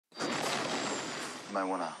You might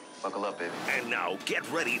want to buckle up, baby. And now get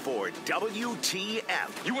ready for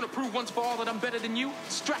WTF. You want to prove once for all that I'm better than you?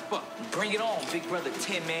 Strap up. Bring it on, Big Brother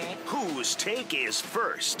Tin Man. Whose take is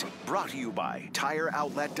first? Brought to you by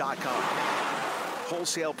TireOutlet.com.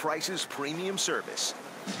 Wholesale prices, premium service.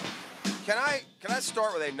 Can I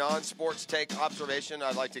start with a non-sports take observation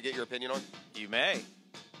I'd like to get your opinion on? You may.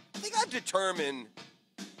 I think I've determined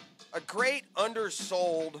a great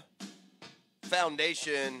undersold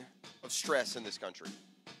foundation of stress in this country.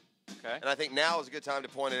 Okay. And I think now is a good time to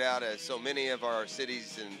point it out, as so many of our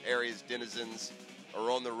cities and areas denizens are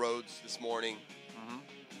on the roads this morning,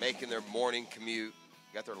 making their morning commute,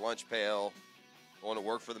 got their lunch pail, going to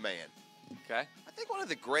work for the man. Okay. I think one of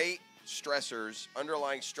the great stressors,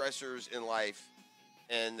 underlying stressors in life,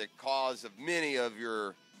 and the cause of many of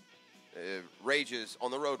your rages on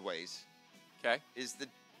the roadways, is the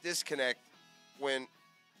disconnect when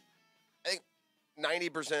I think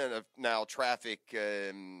 90% of now traffic,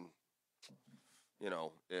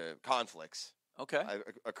 conflicts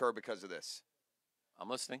occur because of this. I'm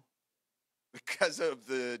listening. Because of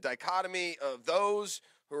the dichotomy of those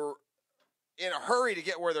who are in a hurry to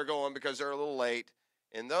get where they're going because they're a little late,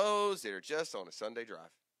 and those that are just on a Sunday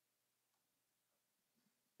drive.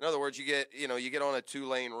 In other words, you get on a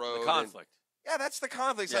 2-lane road. The conflict. Yeah, that's the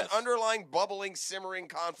conflict. Yes. It's that underlying, bubbling, simmering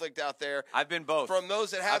conflict out there. I've been both. From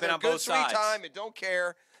those that have their good sweet time and don't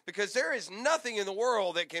care, because there is nothing in the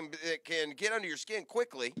world that can get under your skin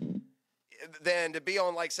quickly than to be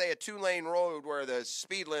on, like, say, a 2-lane road where the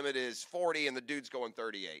speed limit is 40 and the dude's going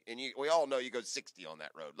 38. And we all know you go 60 on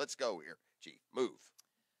that road. Let's go here, Chief. Move.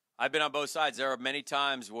 I've been on both sides. There are many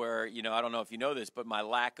times where, I don't know if you know this, but my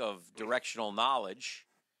lack of directional knowledge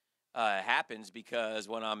happens because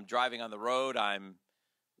when I'm driving on the road, I'm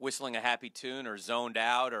whistling a happy tune or zoned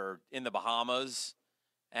out or in the Bahamas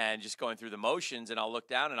and just going through the motions, and I'll look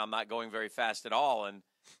down and I'm not going very fast at all, and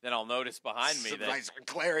then I'll notice behind me that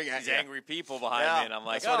glaring at these you. angry people behind me, and I'm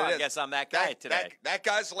like, I guess I'm that guy today. That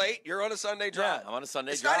guy's late. You're on a Sunday drive. Yeah, I'm on a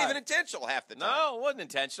Sunday drive. drive. It's not even intentional half the time. No, it wasn't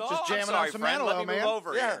intentional. Just jamming I'm sorry, on some friend. Let Manilow, me man. move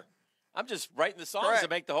over Yeah. here. I'm just writing the songs Correct. that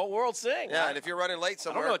make the whole world sing. Yeah, and if you're running late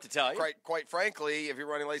somewhere, I don't know what to tell you. Quite frankly, if you're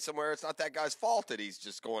running late somewhere, it's not that guy's fault that he's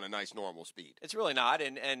just going a nice normal speed. It's really not,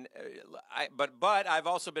 but I've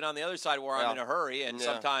also been on the other side where I'm in a hurry, and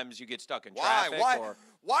sometimes you get stuck in traffic.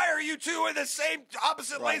 Why are you two in the same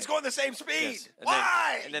opposite lanes going the same speed? Yes.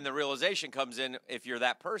 Why? And then the realization comes in, if you're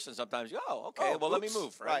that person, sometimes you go, okay, let me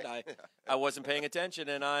move, friend. Right. I wasn't paying attention,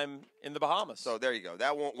 and I'm in the Bahamas. So there you go.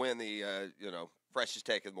 That won't win the freshest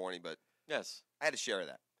take of the morning, but yes, I had to share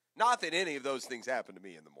that. Not that any of those things happen to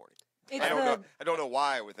me in the morning. I don't know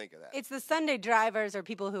why I would think of that. It's the Sunday drivers or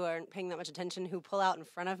people who aren't paying that much attention who pull out in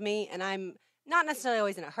front of me, and I'm not necessarily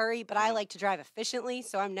always in a hurry, but I like to drive efficiently,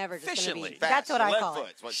 so I'm never just going to be. Fast. That's what I call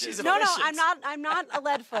it. No, I'm not a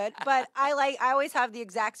lead foot, but I always have the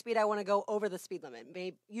exact speed I want to go over the speed limit.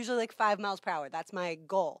 Usually like 5 miles per hour. That's my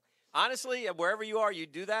goal. Honestly, wherever you are, you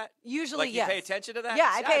do that? Usually, yes. You pay attention to that? Yeah,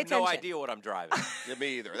 I pay attention. I have no idea what I'm driving. Yeah,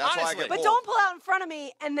 me either. That's why I get But pulled. don't pull out in front of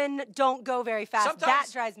me and then don't go very fast. That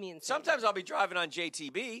drives me insane. Sometimes I'll be driving on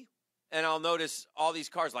JTB, and I'll notice all these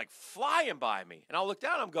cars like flying by me. And I'll look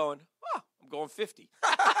down, I'm going 50.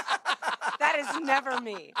 That is never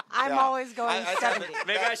me. I'm always going 70.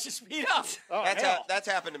 Maybe I should speed up. That's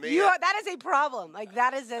happened to me. That is a problem. Like,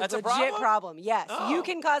 that is a legit problem. Yes. You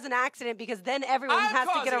can cause an accident because then everyone has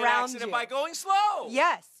to get around you. I'm causing an accident by going slow.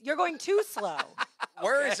 Yes. You're going too slow.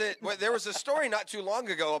 Where is it? Well, there was a story not too long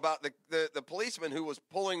ago about the policeman who was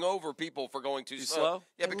pulling over people for going too slow.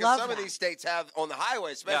 Yeah, because some of these states have, on the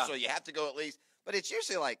highway especially, you have to go at least, but it's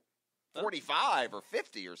usually like 45 or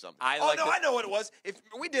 50 or something. I know what it was. If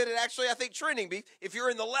we did it, actually, I think trending beef. If you're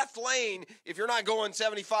in the left lane, if you're not going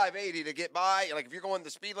 75, 80 to get by, like if you're going the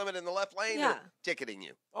speed limit in the left lane, they're ticketing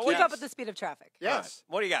you. Keep up with the speed of traffic. Yes.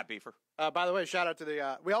 Right. What do you got, Beefer? By the way, shout out to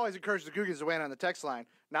the we always encourage the Googans to weigh in on the text line.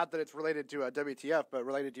 Not that it's related to WTF, but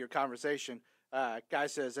related to your conversation. Guy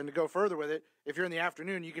says, and to go further with it, if you're in the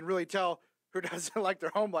afternoon, you can really tell who doesn't like their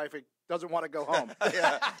home life. It doesn't want to go home.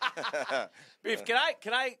 Beef, can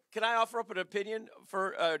I offer up an opinion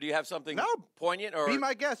for? Do you have something poignant? Or be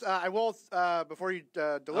my guest. I will before you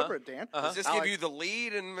deliver it, Dan. Does this give you the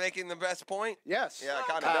lead in making the best point? Yes. Yeah, it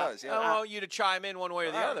kind of does. Yeah. I want you to chime in one way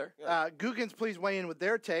or the other. Googans, please weigh in with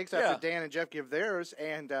their takes after Dan and Jeff give theirs,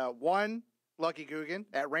 and one lucky Googan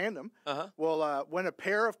at random will win a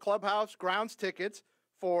pair of Clubhouse grounds tickets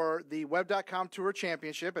for the Web.com Tour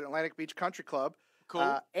Championship at Atlantic Beach Country Club.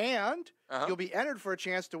 Cool. And you'll be entered for a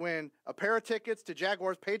chance to win a pair of tickets to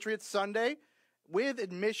Jaguars Patriots Sunday with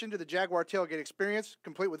admission to the Jaguar tailgate experience,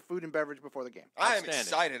 complete with food and beverage before the game. I am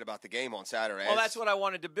excited about the game on Saturday. Well, that's what I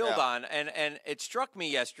wanted to build on, and it struck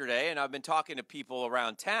me yesterday, and I've been talking to people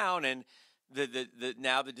around town, and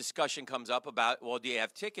now the discussion comes up about, well, do you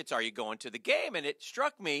have tickets? Are you going to the game? And it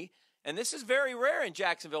struck me, and this is very rare in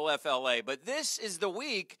Jacksonville, FLA, but this is the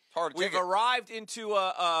week we've arrived into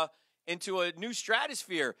a new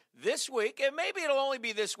stratosphere this week, and maybe it'll only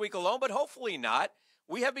be this week alone, but hopefully not.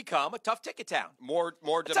 We have become a tough ticket town. More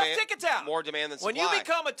demand. Tough ticket town. More demand than supply. When you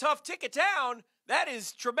become a tough ticket town, that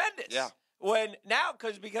is tremendous. Yeah.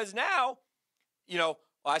 Because now,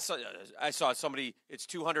 I saw somebody. It's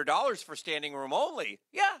 $200 for standing room only.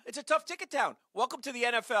 Yeah, it's a tough ticket town. Welcome to the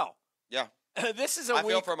NFL. Yeah. This is I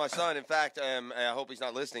feel for my son. In fact, I hope he's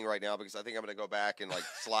not listening right now because I think I'm going to go back and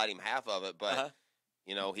slide him half of it. But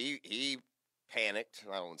he panicked.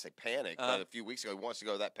 I don't want to say panicked, but a few weeks ago, he wants to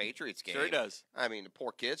go to that Patriots game. Sure he does. I mean, the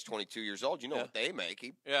poor kid's 22 years old. You know what they make.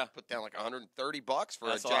 He put down like $130 for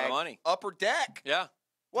That's a lot of money. upper deck. Yeah.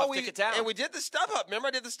 Well, we did the StubHub. Remember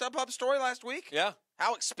I did the StubHub story last week? Yeah.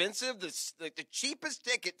 How expensive the cheapest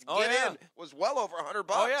ticket to get in was well over $100.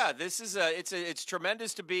 Oh yeah, this is it's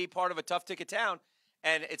tremendous to be part of a tough ticket town,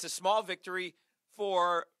 and it's a small victory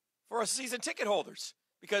for us season ticket holders.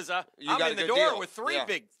 Because I'm in the door deal. with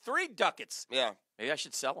three ducats. Yeah. Maybe I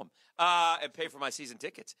should sell them and pay for my season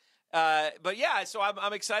tickets. But yeah, so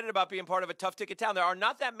I'm excited about being part of a tough ticket town. There are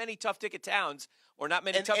not that many tough ticket towns or not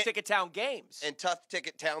many tough ticket town games. And tough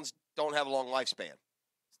ticket towns don't have a long lifespan.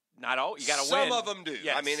 Not all. You got to Some win. of them do.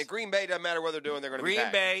 Yes. I mean, in Green Bay, doesn't matter what they're doing, they're going to be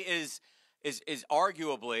back. Green Bay is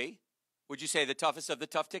arguably, would you say, the toughest of the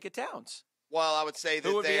tough ticket towns? Well, I would say that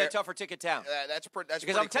who would be a tougher ticket town? That's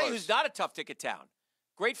because I'm telling you, who's not a tough ticket town.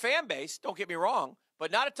 Great fan base, don't get me wrong,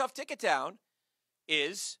 but not a tough ticket town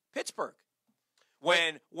is Pittsburgh.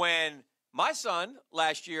 When my son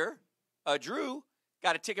last year, Drew,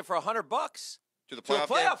 got a ticket for $100 to a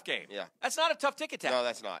playoff game. Yeah, that's not a tough ticket town. No,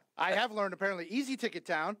 that's not. I have learned apparently easy ticket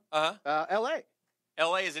town. L.A.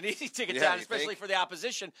 L.A. is an easy ticket town, especially for the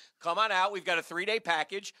opposition. Come on out. We've got a 3-day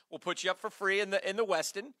package. We'll put you up for free in the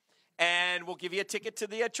Westin. And we'll give you a ticket to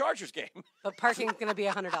the Chargers game. But parking's going to be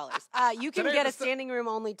 $100. You can get a standing room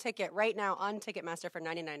only ticket right now on Ticketmaster for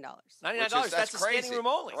 $99. $99. That's a standing room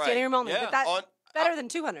only. Right. Standing room only. Yeah. But that's better than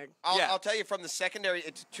 $200. I'll tell you from the secondary,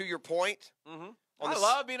 to your point. Mm-hmm. I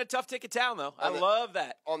love being a tough ticket town, though. I love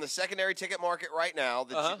that. On the secondary ticket market right now,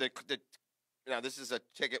 this is a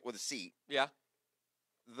ticket with a seat. Yeah.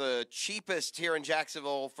 The cheapest here in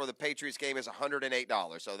Jacksonville for the Patriots game is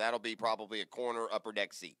 $108. So that'll be probably a corner upper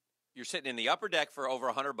deck seat. You're sitting in the upper deck for over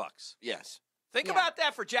 $100. Yes. Think about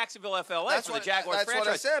that for Jacksonville FLA, for the Jaguars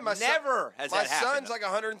franchise. That's what I said. Never has that happened. My son's like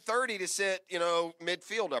 $130 to sit,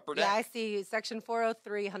 midfield upper deck. Yeah, I see section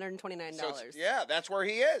 403, $129. So that's where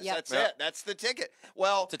he is. Yep. That's it. That's the ticket.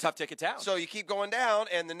 Well, it's a tough ticket town. So you keep going down,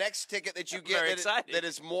 and the next ticket that you get that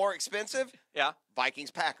is more expensive,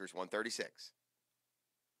 Vikings Packers, $136.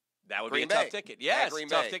 That would be a tough ticket. Yes,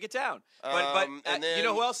 tough ticket town. But you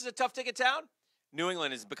know who else is a tough ticket town? New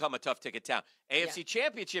England has become a tough ticket town. AFC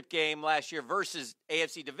Championship game last year versus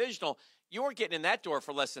AFC Divisional, you weren't getting in that door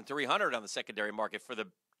for less than $300 on the secondary market for the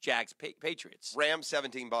Jags Patriots. Rams,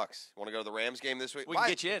 $17. Want to go to the Rams game this week? We can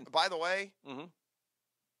get you in. By the way,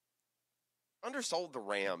 undersold the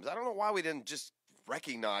Rams. I don't know why we didn't just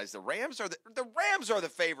recognize the Rams are the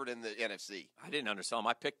favorite in the NFC. I didn't undersell them.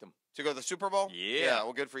 I picked them to go to the Super Bowl. Yeah.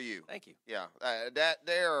 Well, good for you. Thank you. Yeah,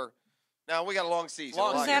 they're. Now we got a long season.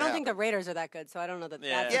 I don't think the Raiders are that good, so I don't know that.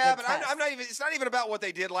 That's a good test. I'm not even. It's not even about what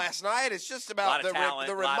they did last night. It's just about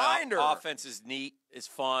the reminder. Offense is neat. It's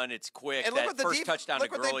fun. It's quick. And look what first touchdown to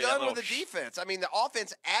Gurley. Look what they've done with the defense. I mean, the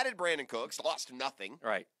offense added Brandon Cooks, lost nothing.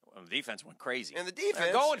 Right. Well, the defense went crazy. And the defense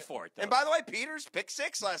they're going for it. Though. And by the way, Peters pick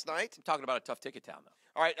 6 last night. I'm talking about a tough ticket town, though.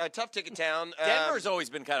 All right, a tough ticket town. Denver's always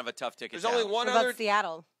been kind of a tough ticket town. There's only one what about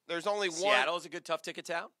Seattle. There's only one. Seattle is a good tough ticket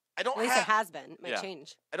town. I don't At least it has been. It might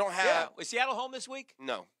change. I don't have. Yeah. Was Seattle home this week?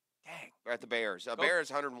 No. Dang. We're at the Bears.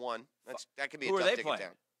 Bears 101. That could be Who a tough ticket playing?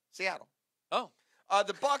 town. Seattle. Oh.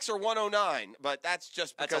 The Bucks are 109, but that's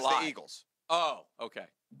just because the Eagles. Oh, okay.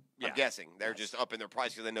 Yeah. I'm guessing they're just up in their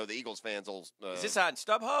price because they know the Eagles fans will. Is this on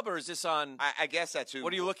StubHub or is this on? I guess that's who.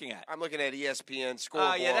 What are you looking at? I'm looking at ESPN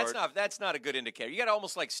scoreboard. Yeah, that's not a good indicator. You got to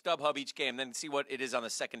almost like StubHub each game, then see what it is on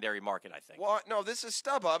the secondary market. I think. Well, no, this is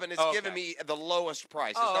StubHub, and it's giving me the lowest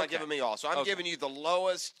price. It's not giving me all, so I'm giving you the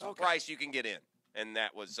lowest price you can get in, and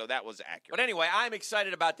that was accurate. But anyway, I'm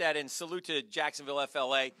excited about that, and salute to Jacksonville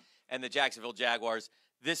FLA and the Jacksonville Jaguars.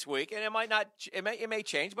 this week, and it might not. It may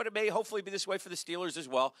change, but it may hopefully be this way for the Steelers as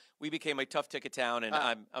well. We became a tough ticket town, and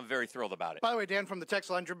I'm very thrilled about it. By the way, Dan from the text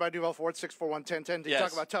line, driven by Duval Ford, 641-1010. You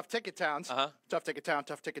talk about tough ticket towns. Tough ticket town,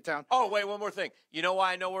 tough ticket town. Oh, wait, one more thing. You know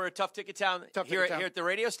why I know we're a tough ticket town here at the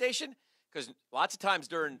radio station? Because lots of times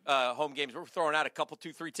during home games, we're throwing out a couple,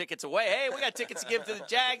 2-3 tickets away. Hey, we got tickets to give to the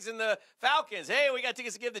Jags and the Falcons. Hey, we got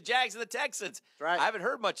tickets to give to the Jags and the Texans. Right. I haven't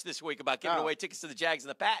heard much this week about giving away tickets to the Jags and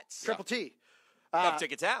the Pats. Triple T. Tough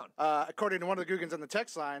ticket town. According to one of the Googans on the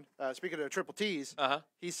text line, speaking of Triple T's,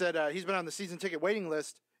 he said he's been on the season ticket waiting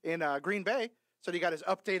list in Green Bay. So he got his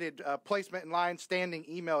updated placement in line standing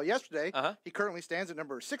email yesterday. He currently stands at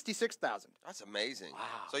number 66,000. That's amazing. Wow.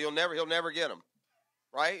 So he'll never get him.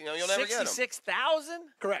 Right? You'll never get them. 66,000?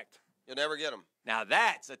 Correct. You'll never get them. Now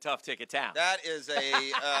that's a tough ticket town. That is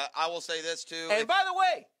I will say this too. And by the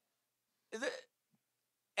way,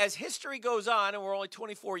 as history goes on, and we're only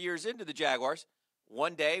 24 years into the Jaguars,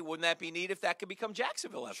 one day, wouldn't that be neat if that could become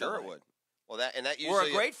Jacksonville? Sure it would. Well, that usually, we're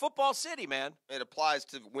a great football city, man. It applies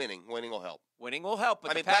to winning. Winning will help. Winning will help,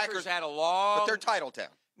 but the Packers had a long... But they're title town.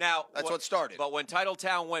 Now, that's what started. But when title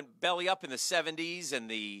town went belly up in the 70s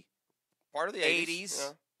and the... Part of the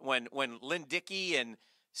 80s. When Lynn Dickey and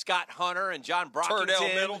Scott Hunter and John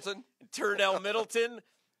Brockington. Turnell Middleton.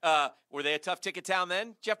 Were they a tough ticket town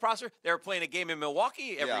then, Jeff Prosser? They were playing a game in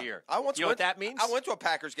Milwaukee every year. You know what that means? I went to a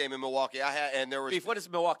Packers game in Milwaukee. And there was... Beef, what does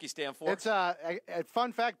Milwaukee stand for? It's a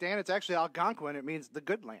fun fact, Dan. It's actually Algonquin. It means the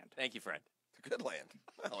good land. Thank you, friend. The good land.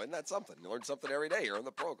 Well, isn't that something? You learn something every day here on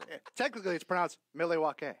the program. Yeah, technically, it's pronounced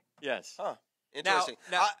Milwaukee. Yes. Huh. Interesting.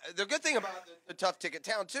 Now, the good thing about the tough ticket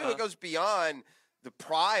town, too, it goes beyond the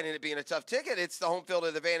pride in it being a tough ticket. It's the home field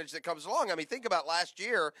advantage that comes along. I mean, think about last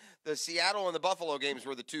year. The Seattle and the Buffalo games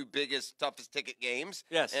were the two biggest, toughest ticket games.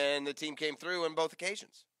 Yes. And the team came through on both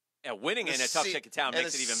occasions. Yeah, winning in a tough ticket town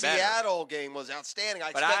makes it even better. The Seattle game was outstanding.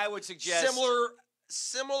 But I would suggest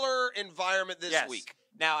similar environment this week.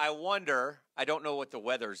 Now, I wonder, I don't know what the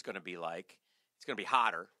weather is going to be like. It's going to be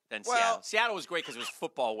hotter than Seattle. Seattle was great because it was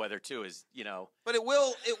football weather, too, But it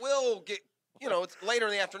will get, it's later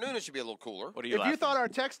in the afternoon. It should be a little cooler. What are you If laughing? you thought our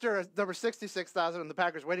texter number 66,000 on the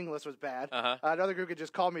Packers waiting list was bad, another group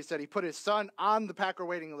just called me and said he put his son on the Packer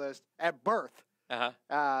waiting list at birth.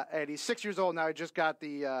 And he's 6 years old now. He just got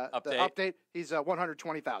the update. He's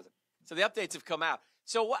 120,000. So the updates have come out.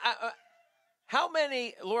 So how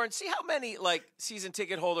many, Lauren, see how many, season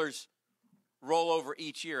ticket holders roll over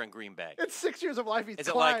each year in Green Bay? It's 6 years of life he's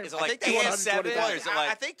climbed. Is it like 87?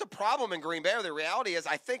 I think the problem in Green Bay, or the reality is,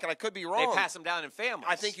 and I could be wrong, they pass them down in families.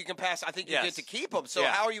 I think you can pass. I think you get to keep them. So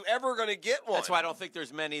how are you ever going to get one? That's why I don't think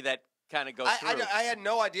there's many that kind of go through. I had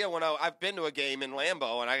no idea when I've been to a game in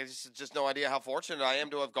Lambeau, and I just no idea how fortunate I am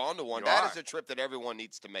to have gone to one. That is a trip that everyone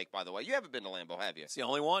needs to make, by the way. You haven't been to Lambeau, have you? It's the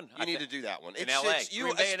only one. You need to do that one. In L.A.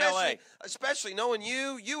 Green Bay in L.A. Especially knowing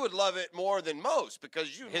you would love it more than most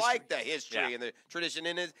because you like the history and the tradition.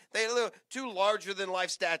 And they have two larger-than-life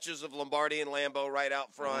statues of Lombardi and Lambeau right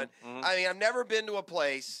out front. I mean, I've never been to a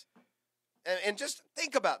place, and just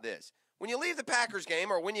think about this. When you leave the Packers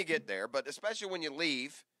game, or when you get there, but especially when you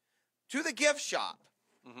leave, to the gift shop.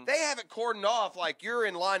 They have it cordoned off like you're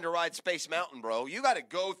in line to ride Space Mountain, bro. You got to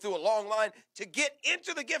go through a long line to get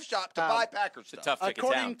into the gift shop to buy Packers stuff. Tough ticket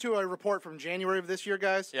According to a report from January of this year,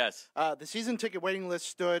 guys, the season ticket waiting list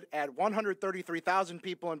stood at 133,000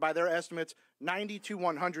 people, and by their estimates, 90 to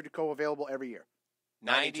 100 go available every year.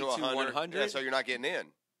 90 to 100? Yeah, so you're not getting in.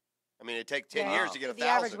 I mean, it takes 10 years to get 1,000.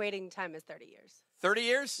 The average waiting time is 30 years. 30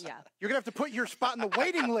 years? Yeah. You're going to have to put your spot in the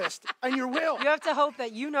waiting list on your will. You have to hope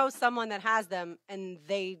that you know someone that has them and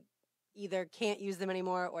they either can't use them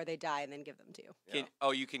anymore or they die and then give them to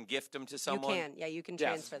you. You can gift them to someone? You can. Yeah, you can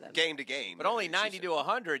transfer them. Game to game. But only 90 to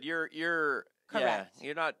 100, you're correct. Yeah,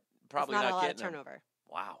 you're not probably not not a lot getting of turnover. Them.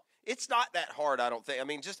 Wow. It's not that hard, I don't think. I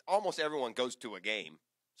mean, just almost everyone goes to a game.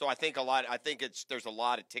 So I think there's a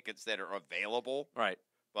lot of tickets that are available. Right.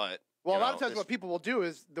 But a lot of times what people will do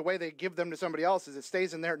is the way they give them to somebody else is it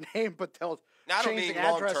stays in their name, but they'll change the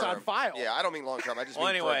address on file. Yeah, I don't mean long term. I just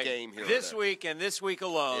mean for a game here. This week and this week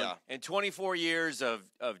alone, in 24 years of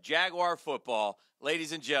Jaguar football,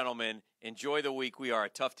 ladies and gentlemen, enjoy the week. We are a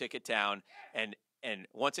tough ticket town, and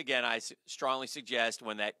once again, I strongly suggest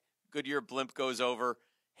when that Goodyear blimp goes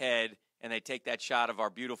overhead and they take that shot of our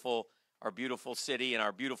beautiful city and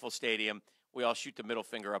our beautiful stadium, we all shoot the middle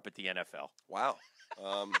finger up at the NFL. Wow.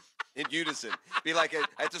 In unison. Be like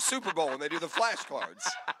at the Super Bowl when they do the flashcards.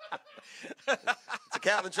 It's a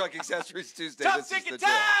Calvin Truck Accessories Tuesday. Tough Ticket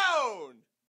Town!